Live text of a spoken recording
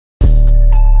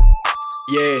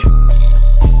Yeah.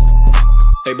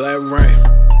 Hey, Blackreign.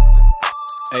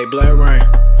 Hey, Blackreign.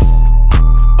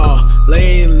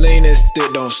 Lean and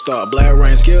stick don't stop.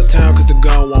 Blackreign skill town cause the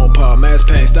gun won't pop. Mass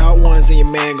pain, stop once and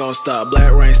your man gon' stop.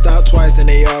 Blackreign stop twice and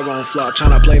they all gon' flop.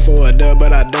 Tryna play for a dub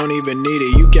but I don't even need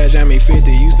it. You cash at me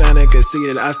 50, you soundin'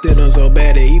 conceited. I still done so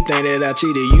bad that he think that I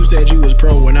cheated. You said you was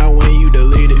pro when I win you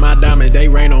deleted. My diamonds they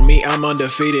rain on me, I'm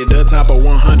undefeated. The top of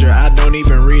 100, I don't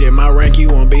even read it. My rank you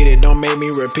won't beat it, don't make me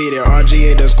repeat it.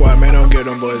 RGA the squad, man, don't get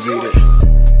them boys eat it.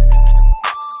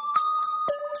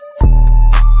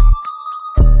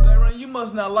 You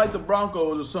must not like the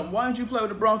Broncos or something. Why didn't you play with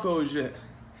the Broncos yet?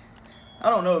 I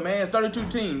don't know, man. It's 32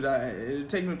 teams. It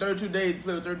takes me 32 days to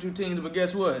play with 32 teams, but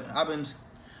guess what? I've been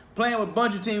playing with a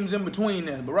bunch of teams in between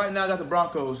that. But right now I got the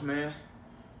Broncos, man.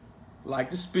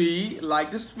 Like the speed,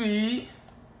 94,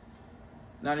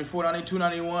 92,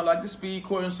 91, like the speed.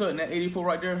 Cortland Sutton, that 84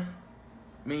 right there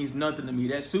means nothing to me.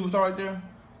 That superstar right there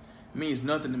means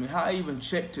nothing to me. How I even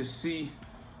check to see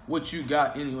what you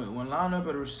got anyway? When line up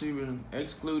at a receiver,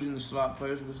 excluding the slot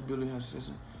players with ability has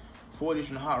system, 40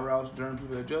 from the hot routes during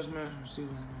people adjustment, receiver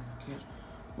catch,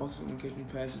 walks and catching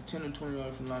passes, 10 and 20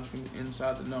 yards from line screen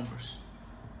inside the numbers.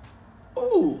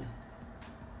 Ooh,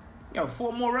 you got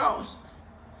 4 more routes,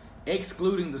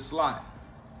 excluding the slot.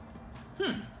 We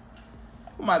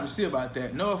might have to see about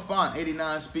that. Noah Font,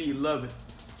 89 speed, love it.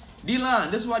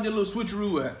 D-line, this is why I did a little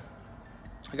switcheroo at.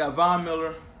 I got Von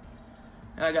Miller.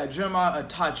 And I got Jeremiah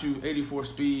Atachu, 84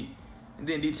 speed. And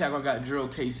then D-tackle, I got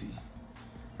Gerald Casey.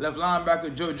 Left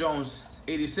linebacker, Joe Jones,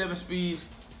 87 speed.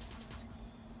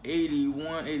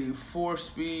 81, 84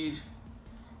 speed.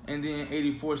 And then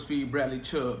 84 speed, Bradley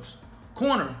Chubbs.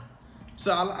 Corner.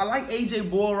 So I like A.J.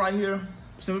 Boyle right here,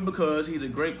 simply because he's a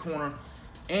great corner.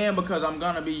 And because I'm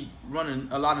going to be running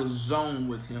a lot of zone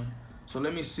with him. So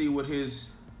let me see what his...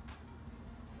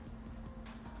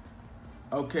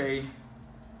 Okay.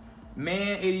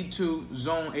 Man 82,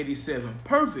 zone 87.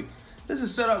 Perfect. This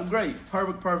is set up great.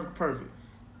 Perfect.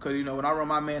 Because, you know, when I run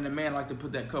my man-to-man, I like to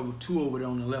put that cover 2 over there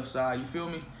on the left side. You feel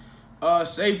me?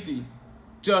 Safety,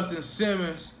 Justin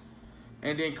Simmons,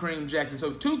 and then Kareem Jackson.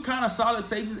 So 2 kind of solid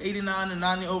safeties, 89 and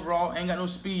 90 overall. Ain't got no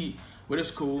speed, but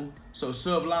it's cool. So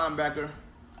sub linebacker,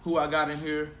 who I got in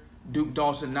here, Duke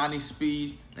Dawson, 90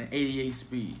 speed and 88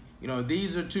 speed. You know,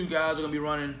 these are 2 guys that are going to be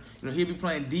running. You know, he'll be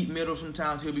playing deep middle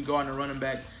sometimes. He'll be guarding a running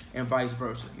back. And vice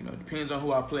versa. You know, it depends on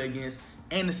who I play against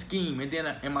and the scheme. And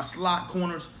then in my slot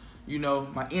corners, you know,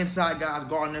 my inside guys,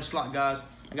 guarding their slot guys,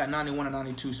 I got 91 and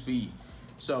 92 speed.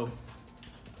 So,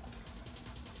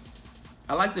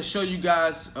 I like to show you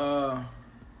guys who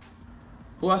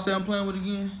I said I'm playing with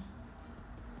again.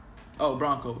 Oh,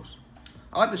 Broncos.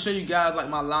 I like to show you guys like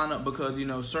my lineup because, you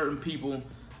know, certain people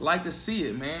like to see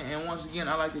it, man. And once again,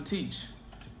 I like to teach.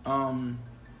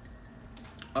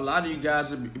 A lot of you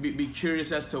guys would be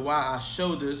curious as to why I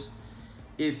show this.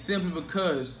 It's simply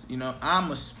because, you know, I'm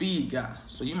a speed guy.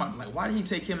 So you might be like, why did he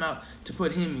take him out to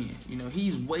put him in? You know,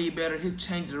 he's way better. His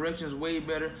change direction is way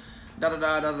better. I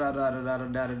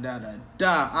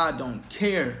don't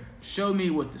care. Show me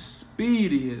what the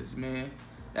speed is, man.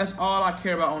 That's all I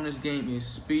care about on this game is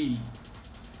speed.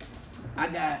 I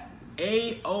got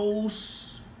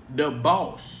A.O.'s the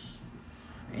boss.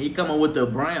 He coming with the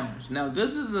Browns. Now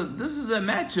this is a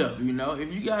matchup, you know.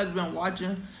 If you guys been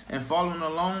watching and following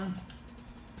along,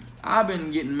 I've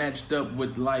been getting matched up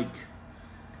with like,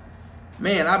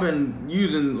 man, I've been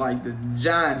using like the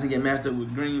Giants and get matched up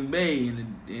with Green Bay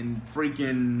and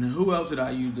freaking who else did I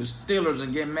use? The Steelers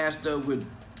and get matched up with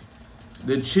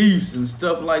the Chiefs and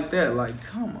stuff like that. Like,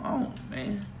 come on,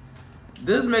 man.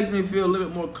 This makes me feel a little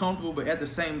bit more comfortable, but at the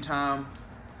same time,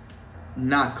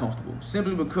 not comfortable.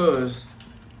 Simply because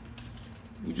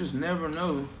you just never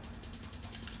know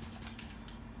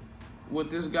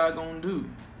what this guy gonna do.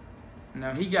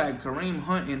 Now he got Kareem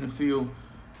Hunt in the field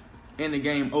in the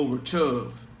game over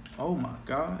Chubb. Oh my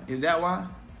God, is that why?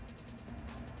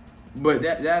 But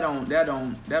that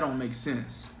don't make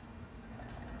sense.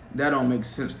 That don't make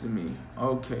sense to me.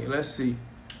 Okay, let's see.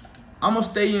 I'm gonna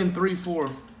stay in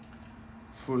 3-4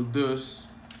 for this.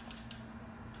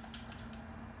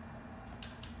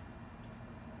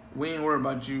 We ain't worried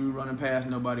about you running past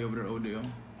nobody over there, Odell.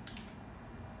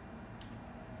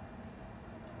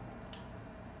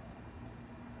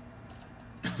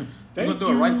 You gonna throw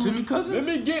it right to me, cousin? Let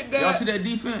me get that. Y'all see that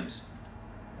defense?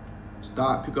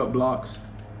 Stop, pick up blocks.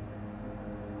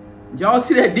 Y'all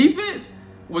see that defense?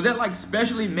 Was that like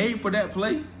specially made for that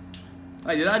play?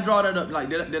 Like, did I draw that up? Like,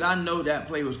 did I know that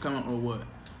play was coming or what?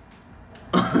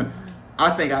 I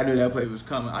think I knew that play was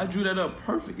coming. I drew that up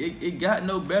perfect. It got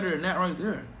no better than that right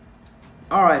there.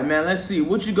 All right, man, let's see.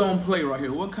 What you gonna play right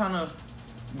here? What kind of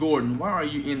Gordon, why are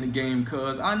you in the game?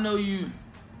 Cuz I know you.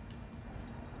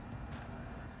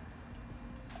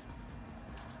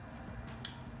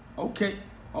 Okay,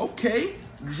 okay.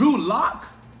 Drew Lock.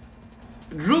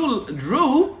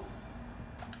 Drew.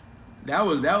 That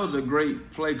was a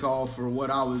great play call for what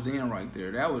I was in right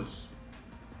there. That was,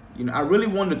 you know, I really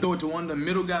wanted to throw it to one of the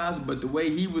middle guys, but the way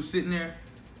he was sitting there,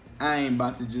 I ain't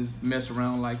about to just mess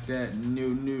around like that.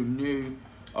 No.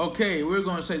 Okay, we're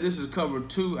gonna say this is cover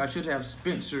 2. I should have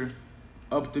Spencer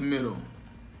up the middle.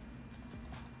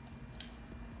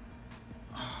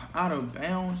 Out of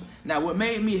bounds. Now, what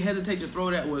made me hesitate to throw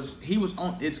that was he was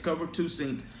on its cover 2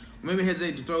 sink. Maybe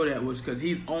hesitate to throw that was because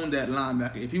he's on that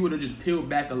linebacker. If he would have just peeled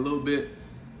back a little bit,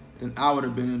 then I would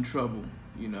have been in trouble,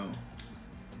 you know.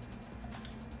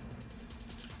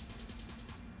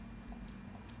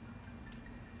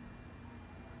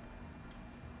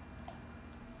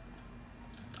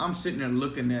 I'm sitting there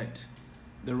looking at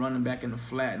the running back in the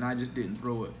flat, and I just didn't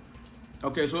throw it.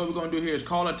 Okay, so what we're going to do here is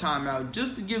call a timeout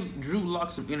just to give Drew Lock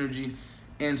some energy.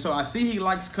 And so I see he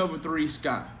likes cover 3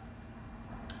 Scott.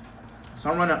 So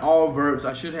I'm running all verbs.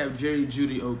 I should have Jerry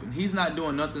Jeudy open. He's not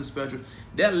doing nothing special.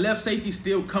 That left safety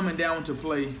still coming down to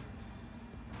play.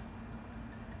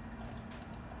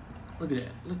 Look at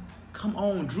that. Look, come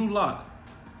on, Drew Lock.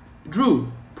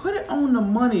 Drew, put it on the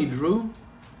money, Drew.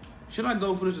 Should I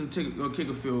go for this and kick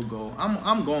a field goal?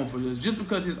 I'm going for this just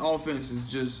because his offense is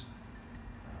just.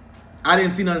 I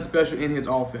didn't see nothing special in his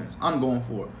offense. I'm going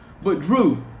for it. But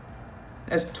Drew,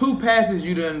 that's 2 passes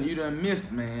you done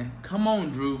missed, man. Come on,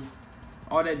 Drew.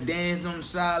 All that dancing on the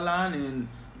sideline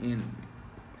and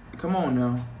come on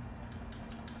now.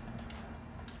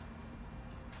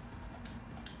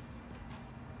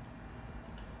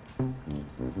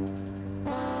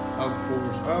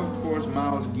 Of course,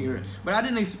 Myles Garrett. But I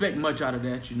didn't expect much out of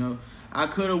that, you know. I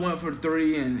could have went for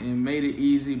 3 and made it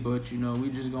easy, but you know, we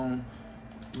just gonna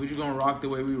rock the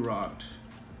way we rocked.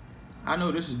 I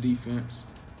know this is defense.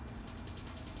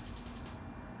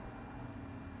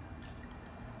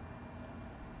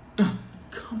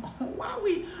 Come on,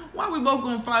 why we both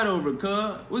gonna fight over it,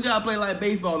 cuz? We gotta play like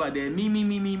baseball like that.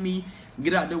 Me.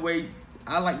 Get out the way.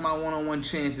 I like my one-on-one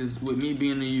chances with me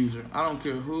being the user. I don't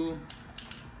care who.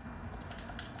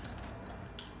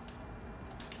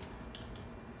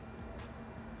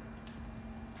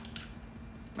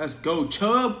 Let's go,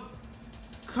 Chubb.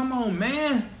 Come on,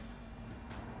 man.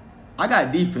 I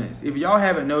got defense. If y'all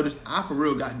haven't noticed, I for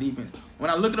real got defense. When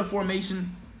I look at the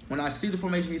formation, when I see the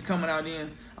formation he's coming out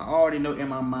in, I already know in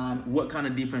my mind what kind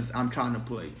of defense I'm trying to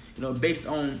play. You know, based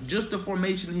on just the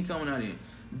formation he's coming out in.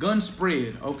 Gun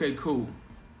spread. Okay, cool.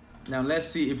 Now let's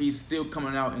see if he's still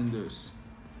coming out in this.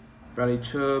 Bradley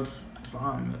Chubb,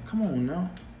 Von Miller. Come on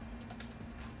now.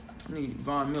 I need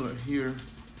Von Miller here.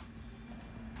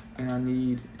 And I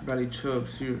need Bradley Chubb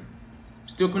here.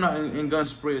 Still coming out in gun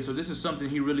spread, so this is something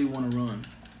he really want to run.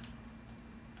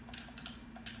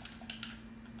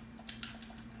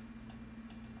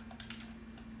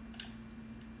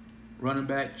 Running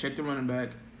back, check the running back.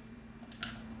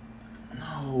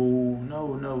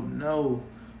 No.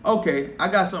 Okay, I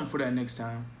got something for that next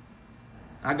time.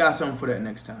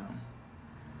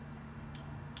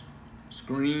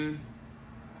 Screen.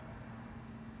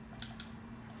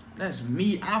 That's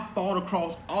me. I fought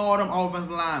across all them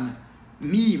offensive linemen.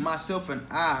 Me, myself, and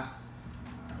I.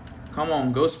 Come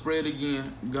on, go spread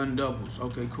again. Gun doubles.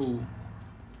 Okay, cool.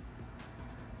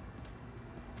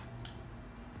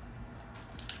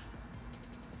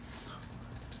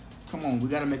 Come on, we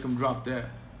gotta make him drop that.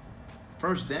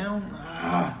 First down?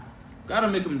 Gotta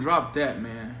make him drop that,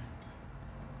 man.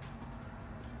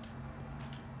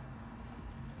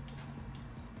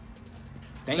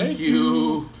 Thank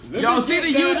you. Y'all see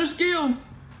the user skill?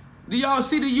 Do y'all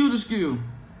see the user skill?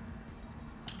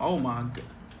 Oh my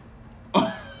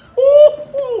God.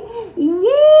 Woo,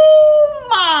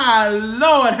 my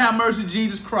Lord, have mercy,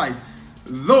 Jesus Christ.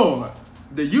 Lord,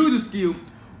 the user skill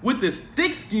with the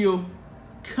stick skill.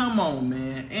 Come on,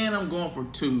 man. And I'm going for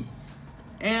 2.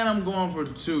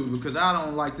 Because I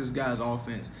don't like this guy's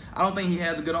offense. I don't think he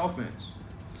has a good offense.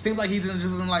 Seems like he's just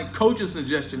in like coach's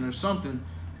suggestion or something.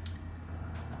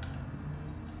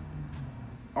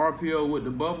 RPO with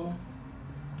the bubble.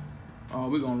 Oh,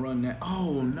 we're going to run that.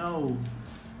 Oh, no.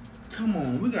 Come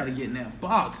on. We got to get in that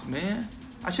box, man.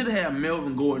 I should have had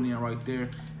Melvin Gordon in right there.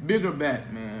 Bigger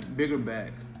back, man. Bigger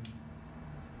back.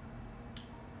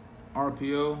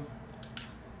 RPO.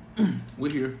 We're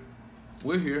here.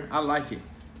 I like it.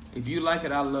 If you like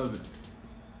it, I love it.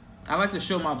 I like to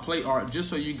show my play art just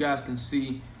so you guys can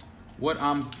see what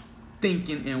I'm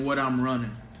thinking and what I'm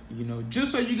running. You know,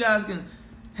 just so you guys can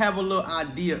have a little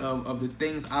idea of the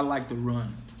things I like to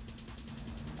run.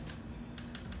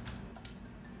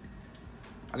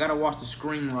 I gotta watch the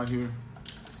screen right here.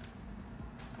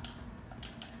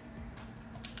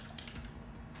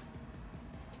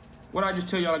 What I just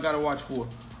tell y'all I gotta watch for?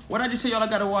 What I just tell y'all I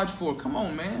gotta watch for? Come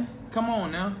on, man. Come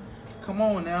on now. Come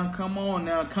on now. Come on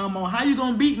now. Come on. How you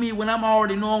gonna beat me when I'm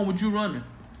already knowing what you running?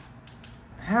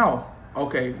 How?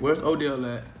 Okay, where's Odell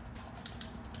at?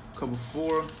 Cover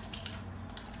 4.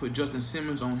 Put Justin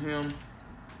Simmons on him.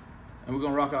 And we're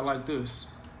gonna rock out like this.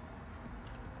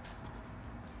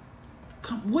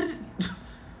 What?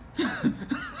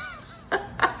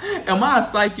 Am I a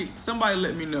psychic? Somebody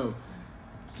let me know.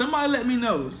 Somebody let me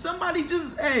know. Somebody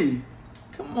just, hey,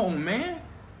 come on, man.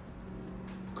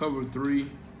 Cover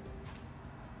 3.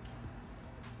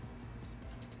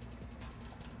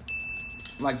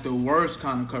 Like the worst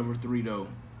kind of cover 3 though.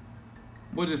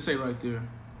 What does it say right there?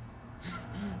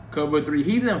 Cover 3.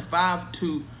 He's in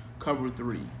 5-2 cover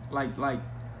 3. Like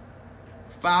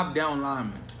 5 down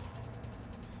linemen.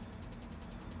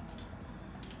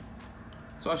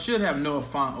 So I should have Noah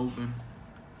Fant open.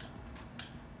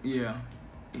 Yeah.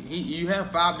 You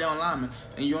have 5 down linemen,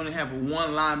 and you only have 1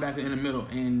 linebacker in the middle,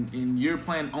 and you're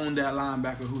playing on that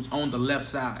linebacker who's on the left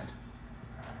side.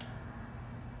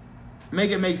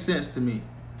 Make it make sense to me,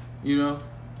 you know?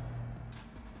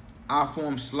 I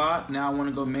form slot. Now I want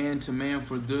to go man-to-man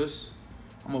for this.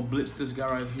 I'm going to blitz this guy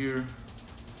right here.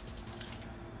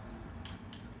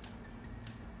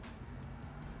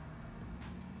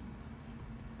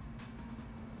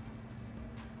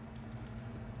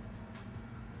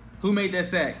 Who made that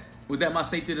sack? Was that my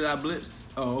safety that I blitzed?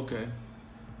 Oh, okay.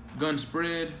 Gun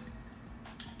spread.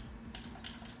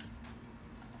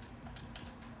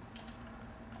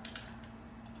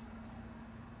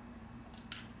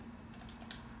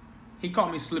 He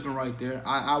caught me slipping right there.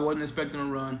 I wasn't expecting a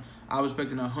run. I was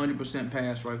expecting a 100%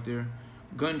 pass right there.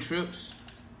 Gun trips.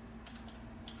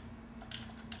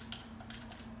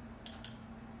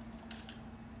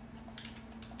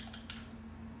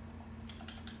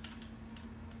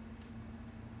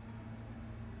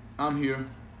 I'm here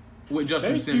with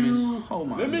Justin Simmons. Oh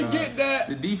my God. Let me get that.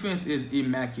 The defense is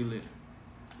immaculate.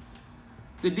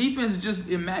 The defense is just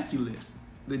immaculate.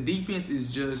 The defense is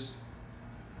just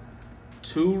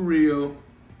too real,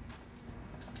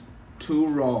 too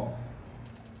raw.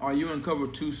 Are you in cover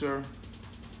 2, sir?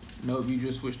 Nope, you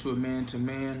just switched to a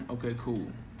man-to-man. Okay, cool.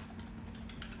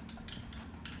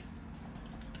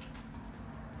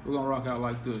 We're gonna rock out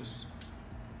like this.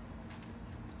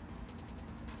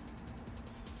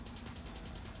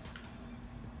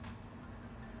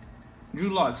 Drew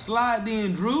Lock, slide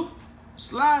in, Drew.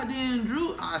 Slide in,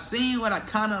 Drew. I seen what I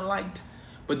kind of liked,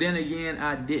 but then again,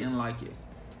 I didn't like it.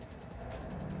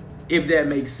 If that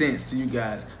makes sense to you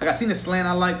guys. Like, I seen the slant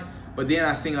I liked, but then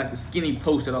I seen like the skinny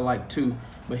post that I liked too,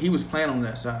 but he was playing on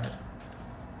that side.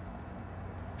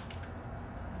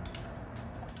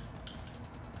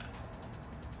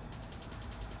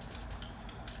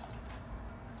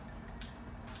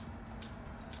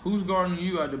 Who's guarding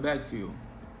you out the backfield?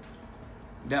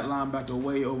 That linebacker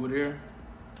way over there.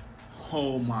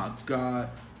 Oh my God.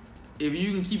 If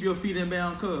you can keep your feet in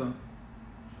bound, cuz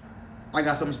I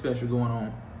got something special going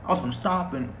on. I was gonna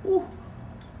stop and ooh.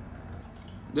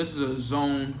 This is a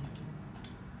zone.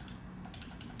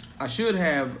 I should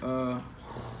have line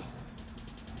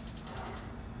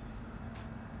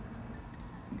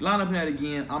up in that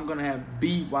again. I'm gonna have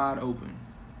B wide open.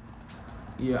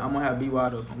 Yeah, I'm gonna have B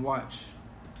wide open. Watch.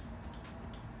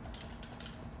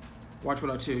 Watch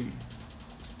what I tell you.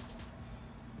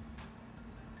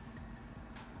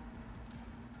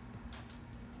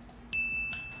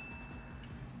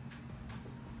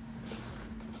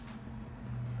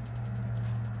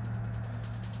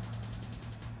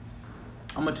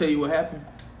 I'm gonna tell you what happened.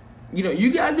 You know,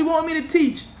 you guys be wanting me to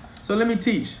teach, so let me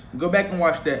teach. Go back and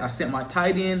watch that. I sent my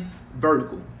tight end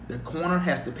vertical. The corner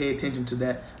has to pay attention to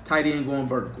that tight end going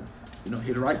vertical. You know,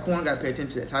 hit the right corner, gotta pay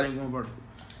attention to that tight end going vertical.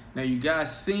 Now you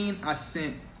guys seen I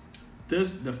sent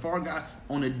the far guy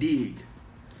on a dig.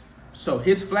 So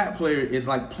his flat player is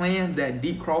like playing that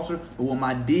deep crosser, but when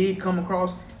my dig come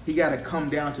across, he gotta come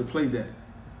down to play that.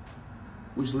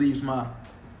 Which leaves my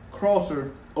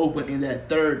crosser open in that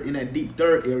deep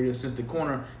third area, since the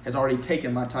corner has already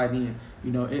taken my tight end.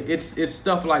 You know, it's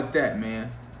stuff like that,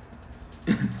 man.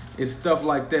 It's stuff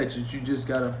like that you just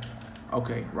gotta,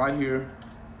 okay, right here.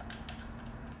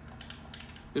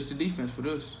 It's the defense for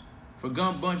this. For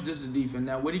gun bunch, this is the defense.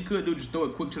 Now, what he could do, just throw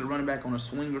it quick to the running back on a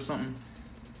swing or something.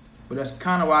 But that's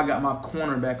kind of why I got my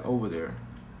cornerback over there.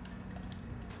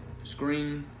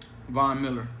 Screen, Von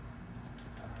Miller.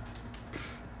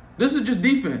 This is just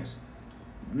defense.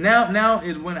 Now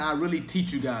is when I really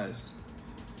teach you guys.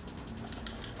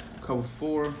 Cover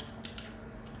 4.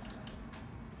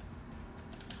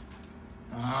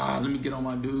 Ah, let me get on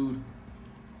my dude.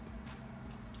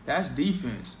 That's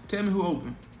defense. Tell me who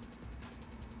open.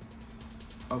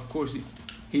 Of course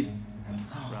he's.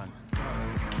 Oh, run.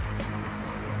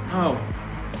 Oh,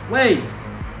 wait.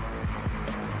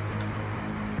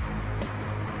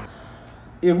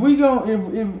 If we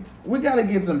gotta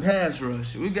get some pass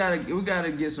rush. We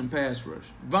gotta get some pass rush.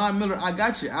 Von Miller, I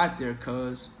got you out there,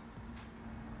 cuz.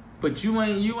 But you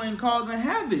ain't causing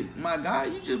havoc, my guy.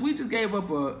 We just gave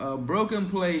up a broken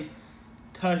play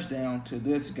touchdown to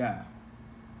this guy.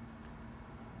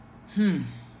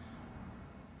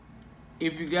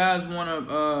 If you guys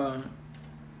wanna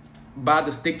buy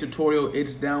the stick tutorial,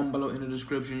 it's down below in the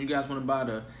description. You guys wanna buy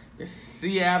the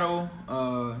Seattle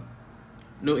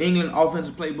New England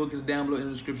offensive playbook is down below in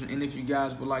the description. And if you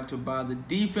guys would like to buy the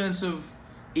defensive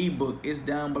ebook, it's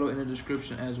down below in the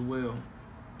description as well.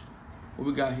 What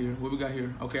we got here? What we got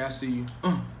here? Okay, I see you.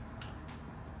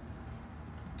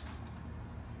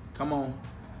 Come on.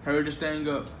 Hurry this thing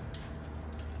up.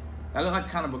 That look like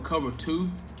kind of a cover 2.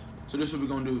 So this is what we're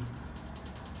gonna do.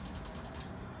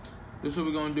 This is what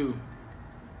we're gonna do.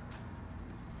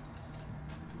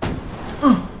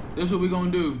 This is what we're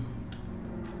gonna do.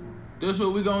 This is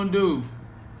what we're gonna do.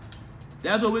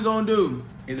 That's what we're gonna do.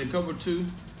 Is it cover 2?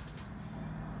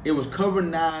 It was cover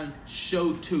 9,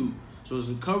 show 2. So it's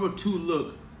a cover 2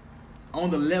 look.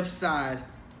 On the left side,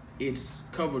 it's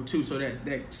cover 2. So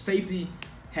that safety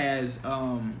has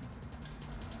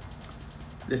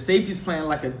the safety's playing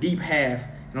like a deep half.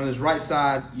 And on this right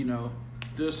side, you know,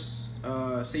 this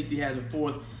safety has a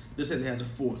 4th. This safety has a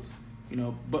 4th. You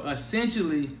know, but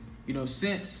essentially, you know,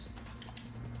 since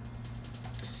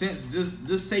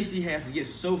this safety has to get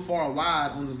so far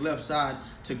wide on this left side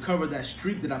to cover that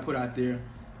streak that I put out there,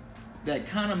 that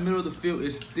kind of middle of the field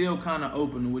is still kind of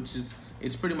open, which is,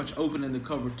 it's pretty much open in the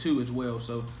cover 2 as well.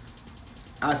 So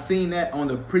I seen that on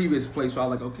the previous play, so I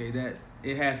was like, okay, that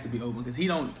it has to be open because he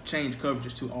don't change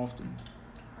coverages too often.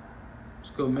 Let's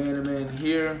go man to man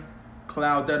here,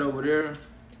 cloud that over there,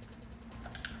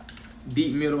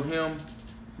 deep middle him.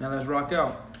 Now let's rock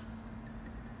out.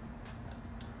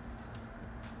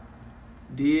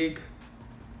 Dig.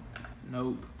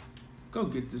 Nope. Go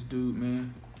get this dude,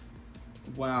 man.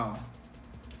 Wow.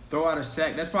 Throw out a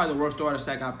sack. That's probably the worst throw out a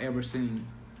sack I've ever seen.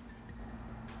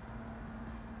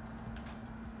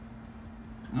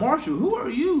 Marshall, who are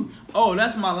you? Oh,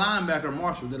 that's my linebacker,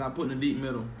 Marshall, that I put in the deep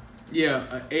middle.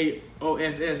 Yeah,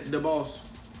 AOSS, the boss.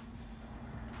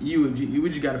 You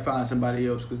just got to find somebody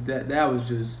else because that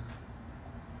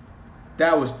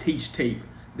was teach tape.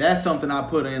 That's something I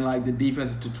put in like the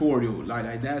defensive tutorial.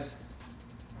 Like that's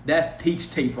teach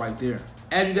tape right there.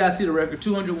 As you guys see the record,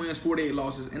 200 wins, 48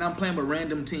 losses, and I'm playing with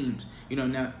random teams. You know,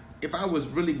 now if I was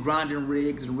really grinding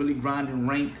Regs and really grinding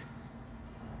rank,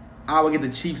 I would get the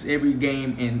Chiefs every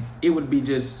game, and it would be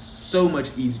just so much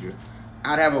easier.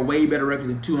 I'd have a way better record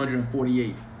than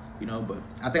 248. You know, but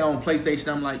I think on PlayStation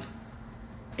I'm like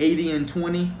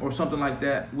 80-20 or something like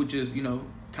that, which is, you know,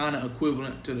 kind of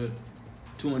equivalent to the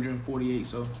 248.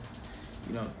 So,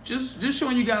 you know, just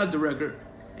showing you guys the record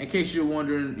in case you're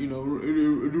wondering, you know,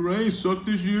 do rain suck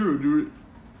this year or do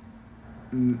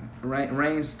it?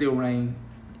 Rain's still rain.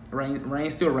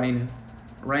 Rain's still raining.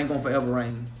 Rain gonna forever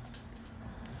rain.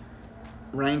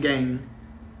 Rain game.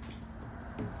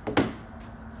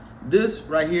 This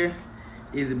right here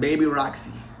is Baby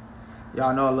Roxy.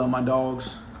 Y'all know I love my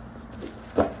dogs.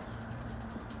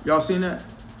 Y'all seen that?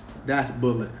 That's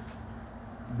Bullet.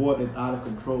 Boy is out of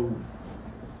control.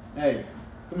 Hey,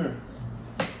 come here.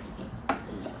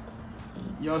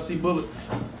 Y'all see Bullet?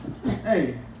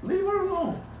 Hey, leave her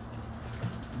alone.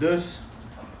 This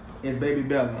is Baby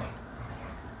Bella.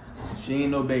 She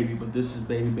ain't no baby, but this is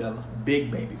Baby Bella. Big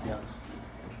Baby Bella.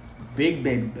 Big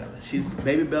Baby Bella.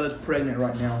 Baby Bella's pregnant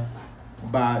right now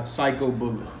by Psycho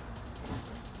Bullet.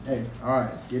 Hey, all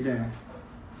right, get down.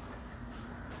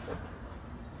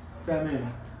 Fat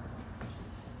man.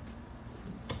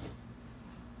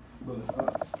 Bullet,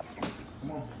 up.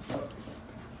 Come on, up.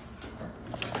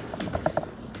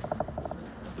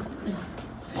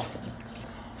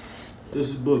 This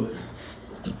is Bullet.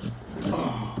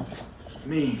 Oh,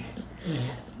 man.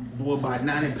 Boy, about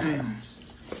 90 pounds.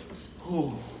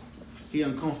 Oh, he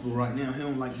uncomfortable right now. He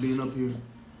don't like being up here.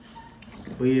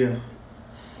 But yeah,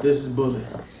 this is Bullet.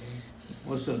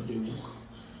 What's up, dude?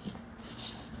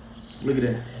 Look at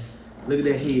that. Look at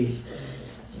that head.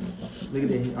 Look at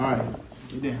that head. All right,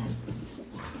 get down.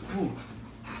 Ooh.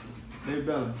 Baby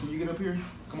Bella, can you get up here?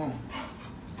 Come on.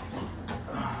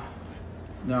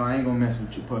 No, I ain't gonna mess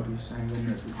with you puppies. I ain't gonna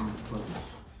mess with you puppies.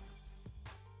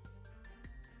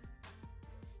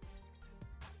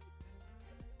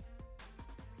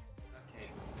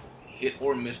 hit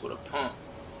or miss with a pump.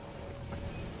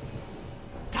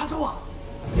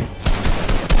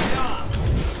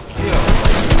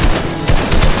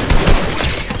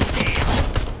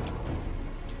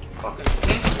 Fucking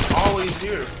Pink is always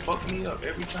here to fuck me up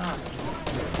every time.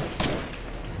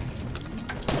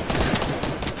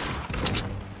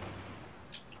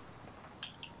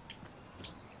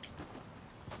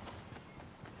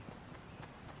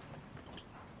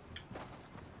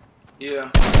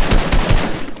 Yeah.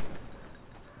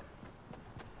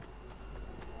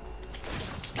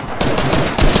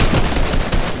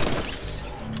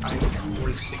 I am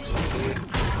 46 dead.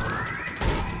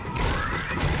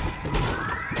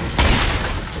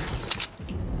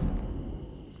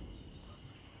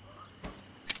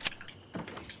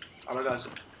 All I got is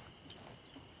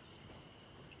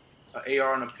an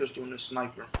AR and a pistol and a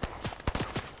sniper.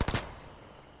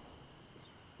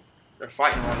 They're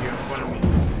fighting right here in front of me.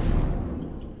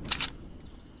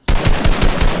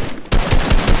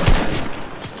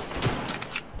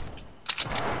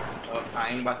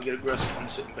 I ain't about to get aggressive. I'm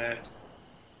sitting back.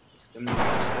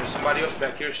 There's somebody else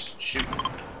back here shooting.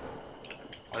 Oh,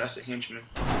 that's a henchman.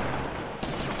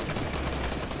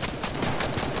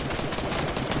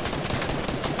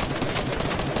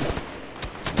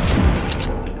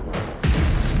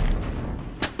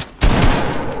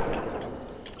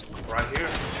 Right here.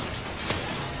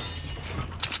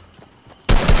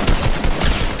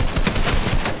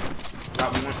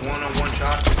 Got one on one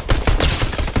shot.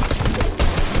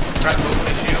 Crack open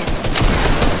his shield.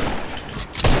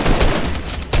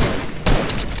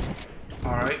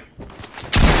 Alright.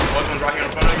 Other one's right here in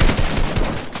front of you.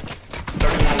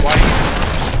 31 white.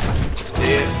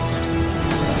 Dead.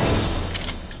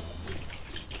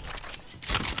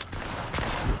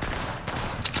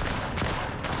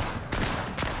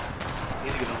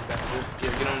 Need to get on back here.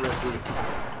 Yeah, get on red 3.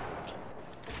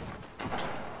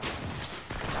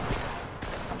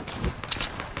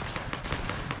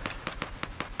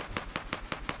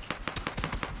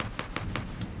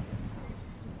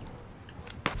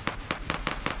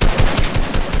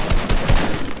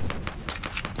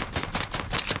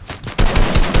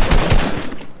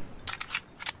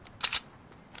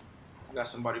 Got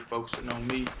somebody focusing on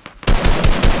me.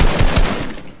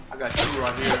 I got 2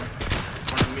 right here in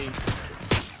front of me.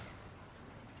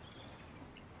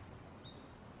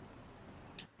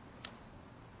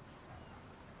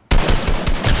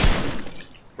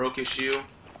 Broke his shield.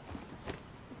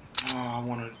 Oh, I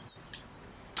wanna.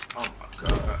 Oh my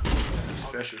god.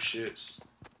 Special shits.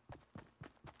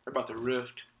 They're about to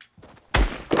rift.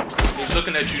 He's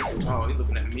looking at you. Oh, he's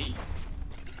looking at me.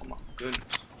 Oh my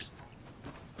goodness.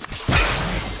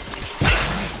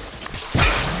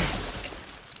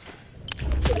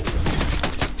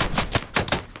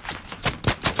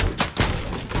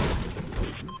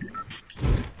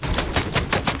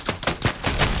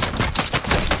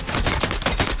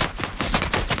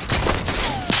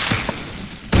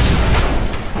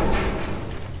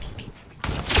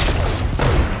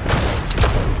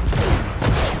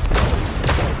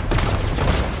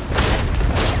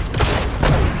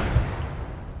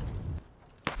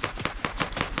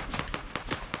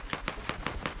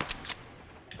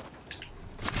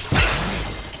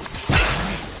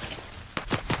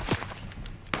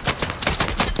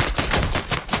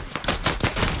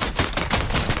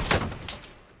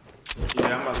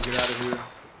 Get out of here.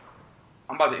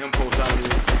 I'm about to impulse out of here.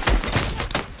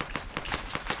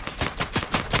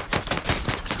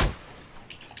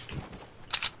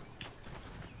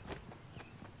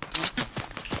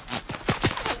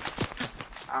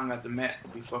 I don't got the mats to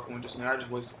be fucking with this nigga. I just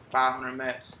wasted 500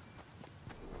 mats.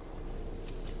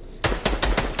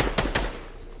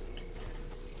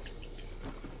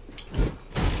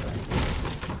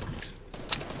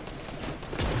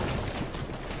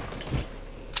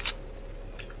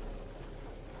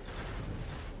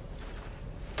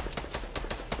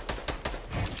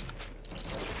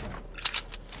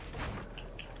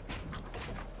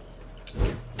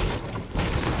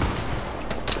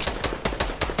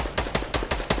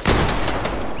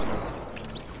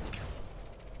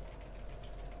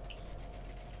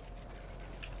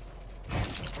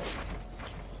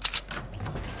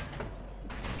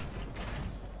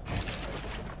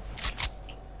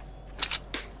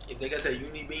 If they got that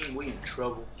uni beam, we in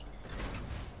trouble.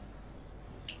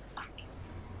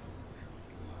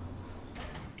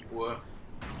 What?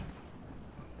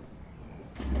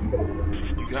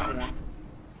 You got one.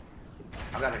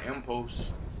 I got an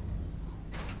impulse.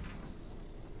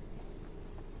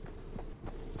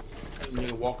 That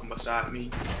nigga walking beside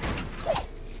me.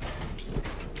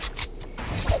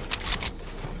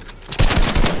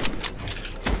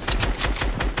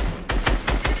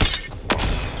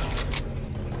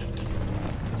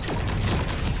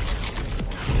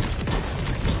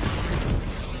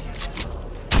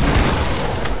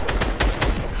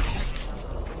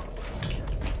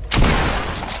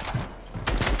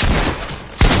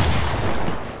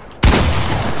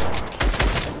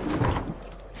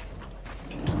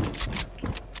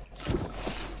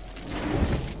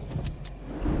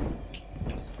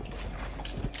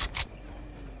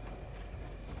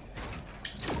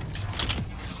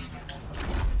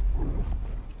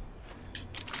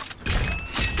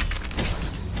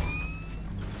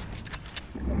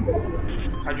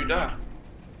 you die.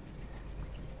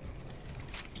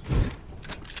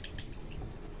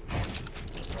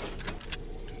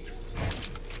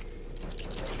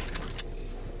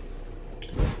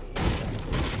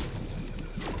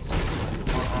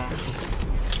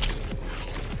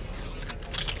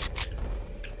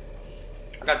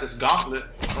 I got this gauntlet.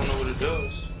 I don't know what it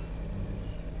does.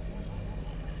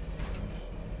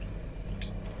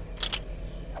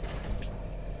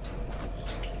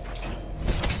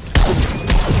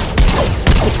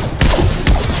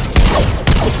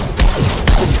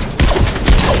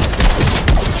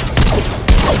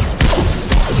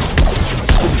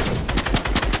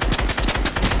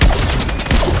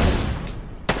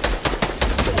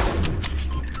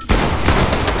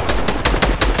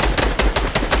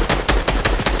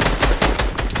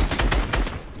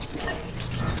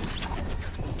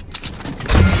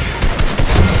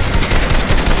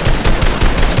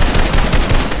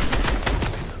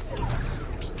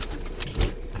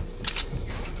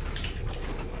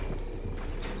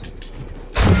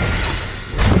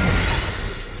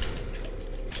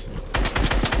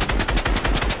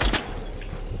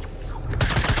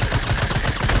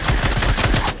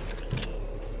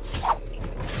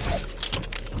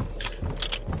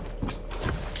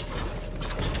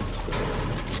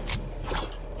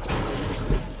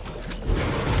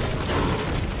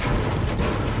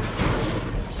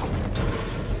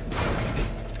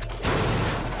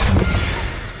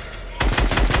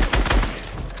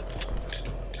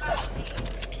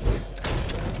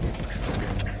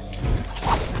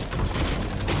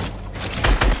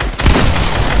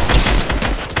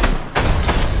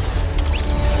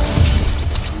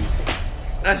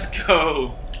 Let's go.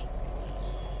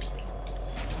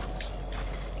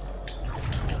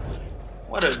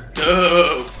 What a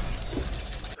dub.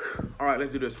 All right,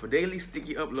 let's do this. For daily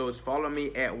sticky uploads, follow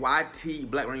me at YT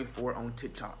Blackreign4 on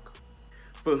TikTok.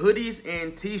 For hoodies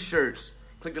and t-shirts,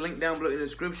 click the link down below in the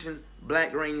description.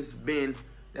 Blackraign's bin.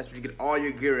 That's where you get all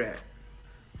your gear at.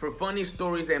 For funny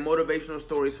stories and motivational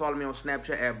stories, follow me on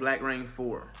Snapchat at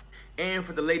Blackreign4. And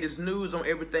for the latest news on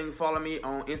everything, follow me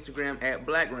on Instagram at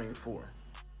Blackreign4.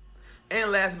 And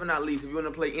last but not least, if you want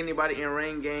to play anybody in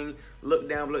Rain Gang, look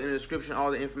down below in the description. All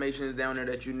the information is down there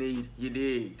that you need. You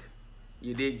dig.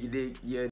 You dig, you dig, you